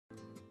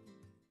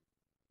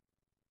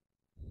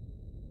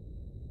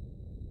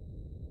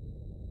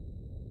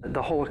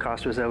The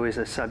Holocaust was always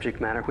a subject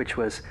matter which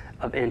was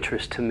of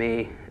interest to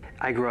me.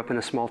 I grew up in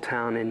a small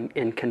town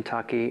in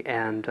Kentucky,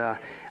 and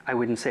I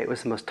wouldn't say it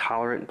was the most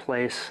tolerant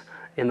place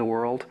in the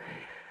world,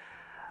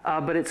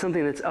 but it's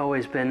something that's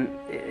always been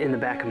in the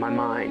back of my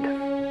mind.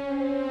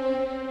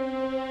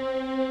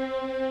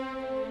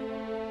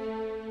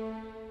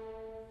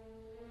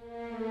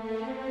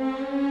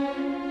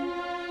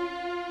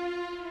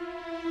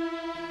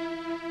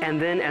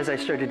 And then as I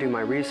started to do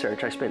my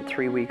research, I spent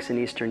 3 weeks in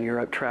Eastern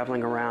Europe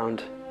traveling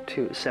around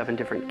to 7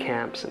 different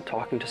camps and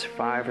talking to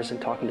survivors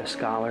and talking to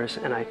scholars.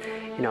 And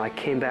I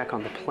came back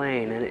on the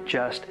plane, and it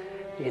just,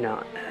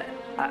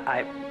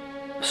 I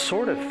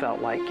sort of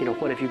felt like,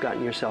 what have you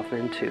gotten yourself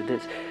into?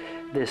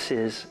 This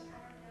is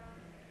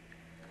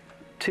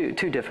too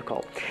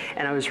difficult.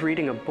 And I was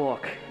reading a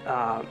book,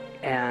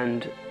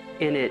 and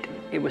in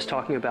it was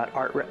talking about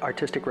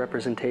artistic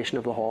representation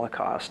of the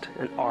Holocaust,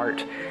 and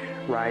art,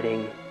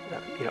 writing,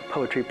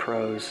 poetry,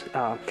 prose,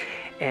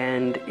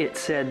 and it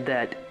said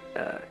that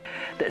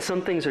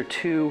some things are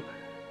too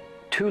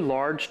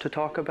large to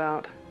talk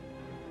about,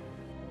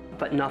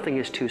 but nothing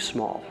is too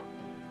small.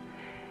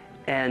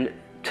 And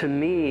to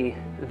me,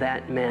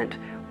 that meant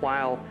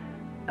while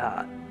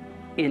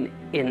in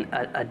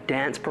a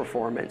dance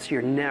performance,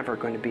 you're never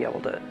going to be able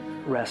to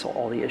wrestle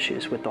all the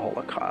issues with the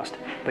Holocaust,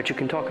 but you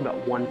can talk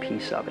about one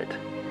piece of it.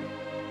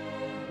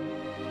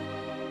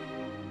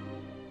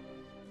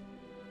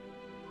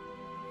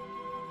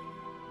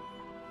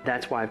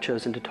 That's why I've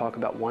chosen to talk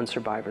about one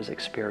survivor's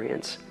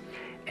experience.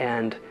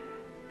 And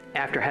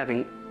after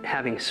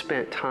having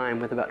spent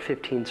time with about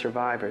 15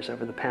 survivors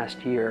over the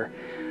past year,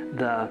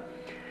 the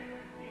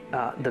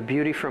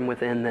beauty from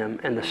within them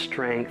and the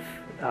strength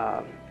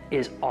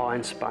is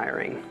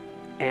awe-inspiring.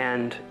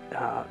 And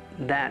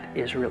that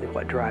is really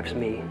what drives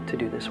me to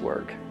do this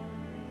work.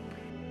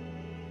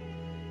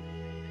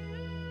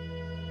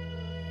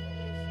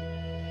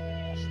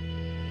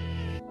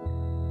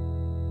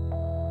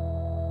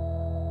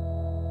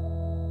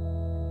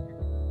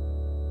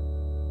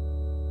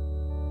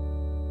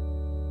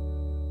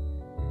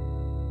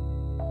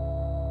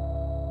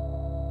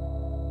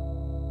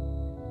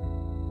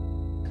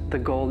 The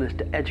goal is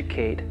to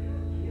educate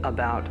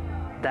about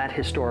that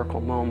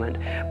historical moment,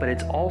 but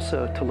it's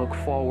also to look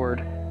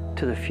forward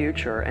to the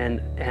future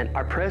and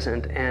our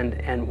present,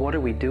 and what are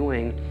we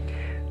doing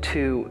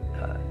to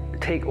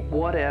take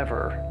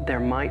whatever there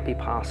might be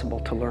possible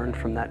to learn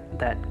from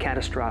that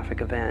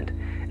catastrophic event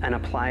and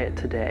apply it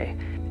today,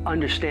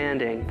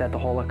 understanding that the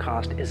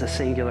Holocaust is a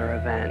singular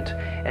event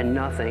and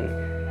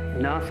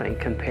nothing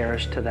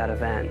compares to that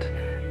event.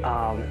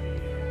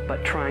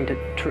 But trying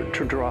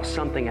to draw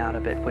something out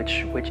of it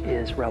which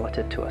is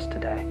relative to us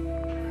today.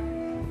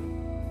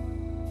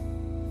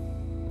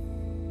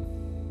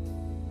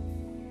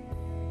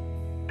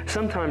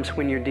 Sometimes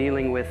when you're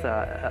dealing with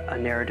a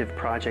narrative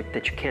project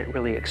that you can't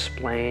really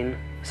explain,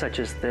 such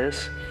as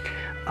this,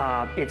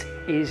 it's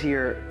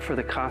easier for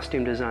the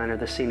costume designer,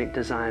 the scenic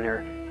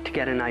designer, to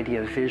get an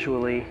idea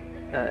visually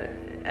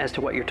as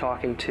to what you're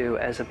talking to,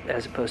 as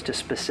opposed to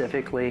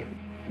specifically.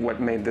 What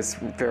made this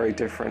very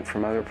different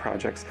from other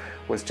projects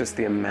was just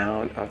the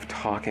amount of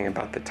talking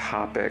about the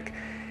topic,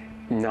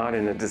 not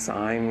in a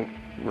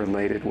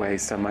design-related way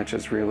so much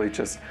as really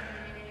just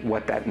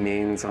what that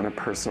means on a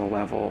personal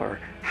level, or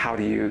how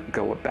do you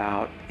go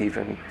about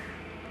even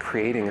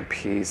creating a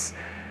piece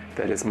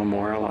that is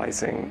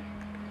memorializing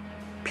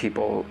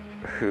people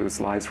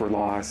whose lives were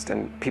lost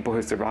and people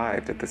who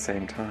survived at the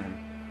same time.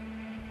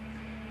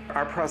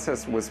 Our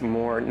process was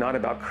more not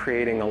about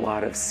creating a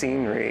lot of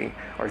scenery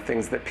or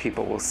things that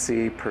people will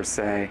see per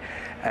se,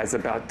 as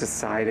about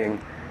deciding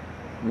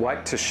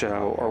what to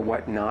show or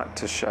what not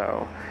to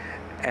show.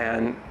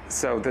 And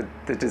so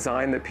the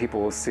design that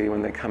people will see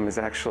when they come is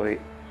actually,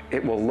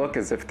 it will look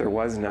as if there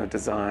was no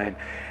design.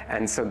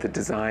 And so the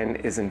design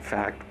is in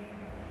fact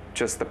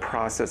just the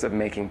process of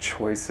making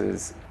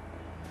choices.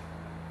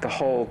 The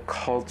whole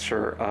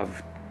culture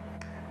of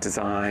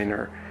design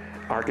or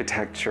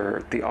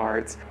architecture, the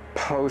arts,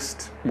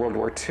 post-World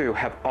War II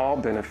have all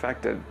been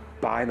affected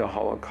by the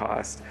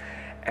Holocaust,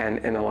 and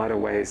in a lot of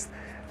ways,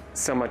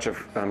 so much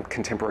of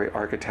contemporary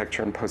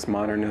architecture and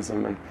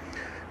postmodernism and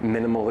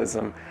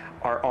minimalism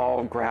are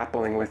all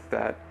grappling with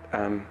that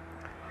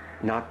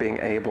not being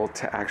able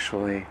to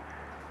actually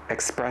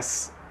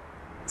express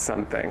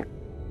something.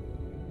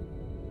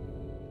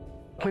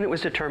 When it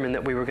was determined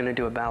that we were going to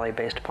do a ballet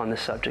based upon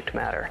this subject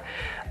matter,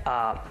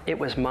 it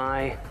was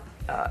my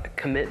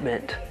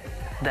commitment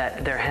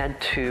that there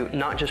had to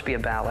not just be a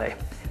ballet,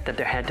 that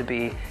there had to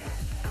be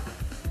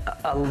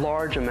a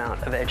large amount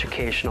of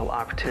educational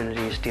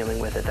opportunities dealing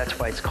with it. That's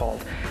why it's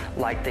called,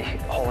 like, the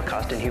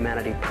Holocaust and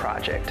Humanity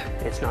Project.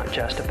 It's not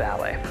just a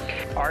ballet.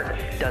 Art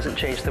doesn't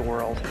change the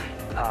world.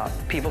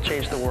 People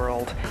change the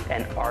world,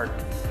 and art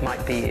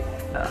might be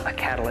a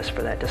catalyst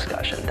for that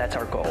discussion. That's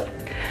our goal.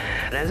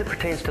 And as it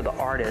pertains to the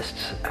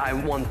artists, I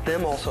want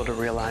them also to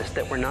realize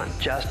that we're not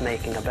just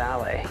making a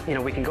ballet.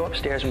 We can go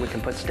upstairs and we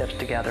can put steps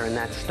together, and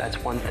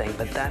that's one thing,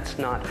 but that's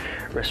not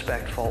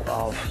respectful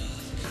of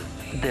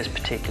this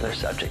particular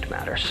subject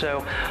matter.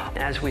 So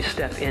as we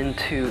step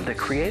into the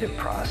creative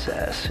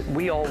process,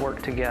 we all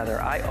work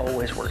together. I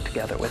always work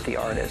together with the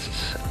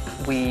artists.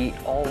 We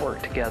all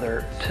work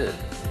together to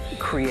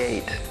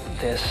create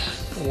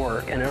this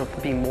work, and it'll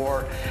be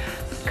more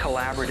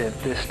collaborative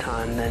this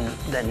time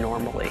than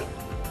normally.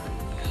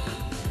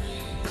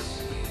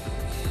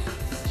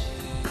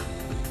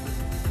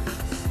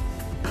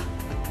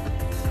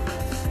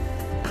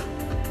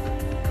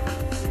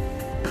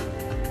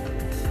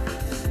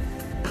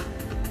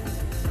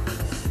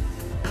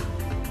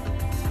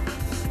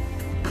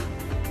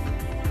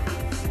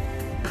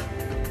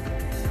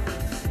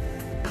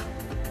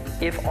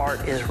 If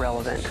art is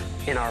relevant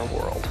in our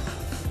world,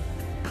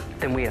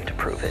 then we have to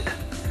prove it,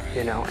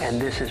 you know, and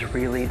this is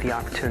really the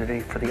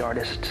opportunity for the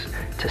artists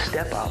to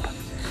step up,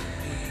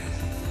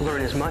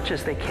 learn as much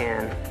as they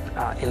can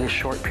in this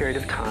short period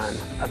of time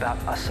about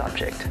a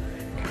subject,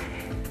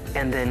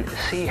 and then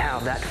see how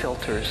that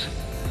filters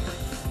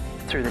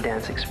through the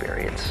dance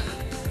experience.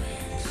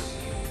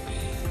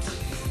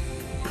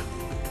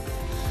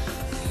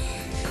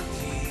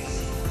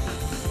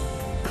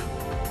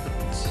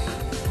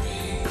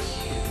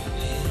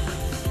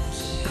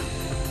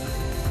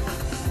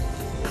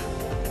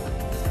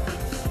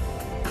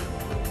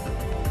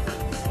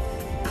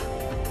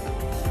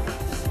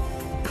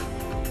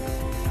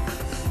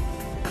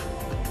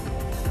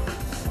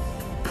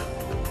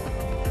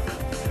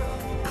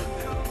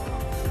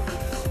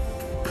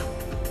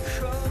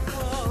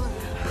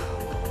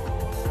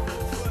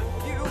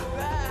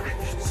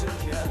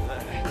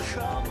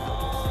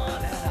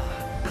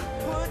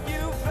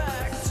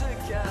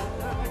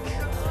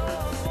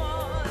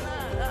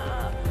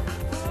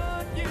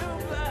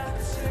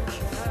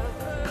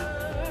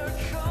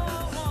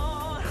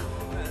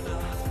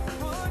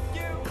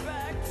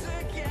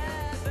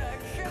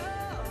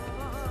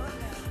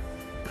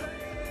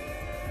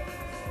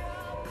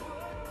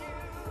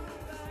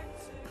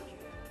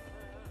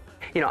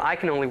 You know, I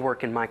can only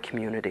work in my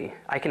community.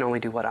 I can only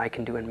do what I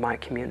can do in my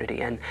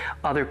community, and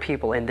other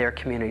people in their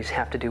communities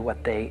have to do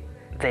what they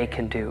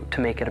can do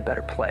to make it a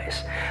better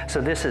place. So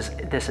this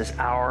is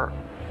our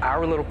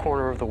little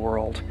corner of the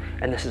world,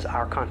 and this is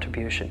our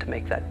contribution to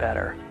make that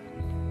better.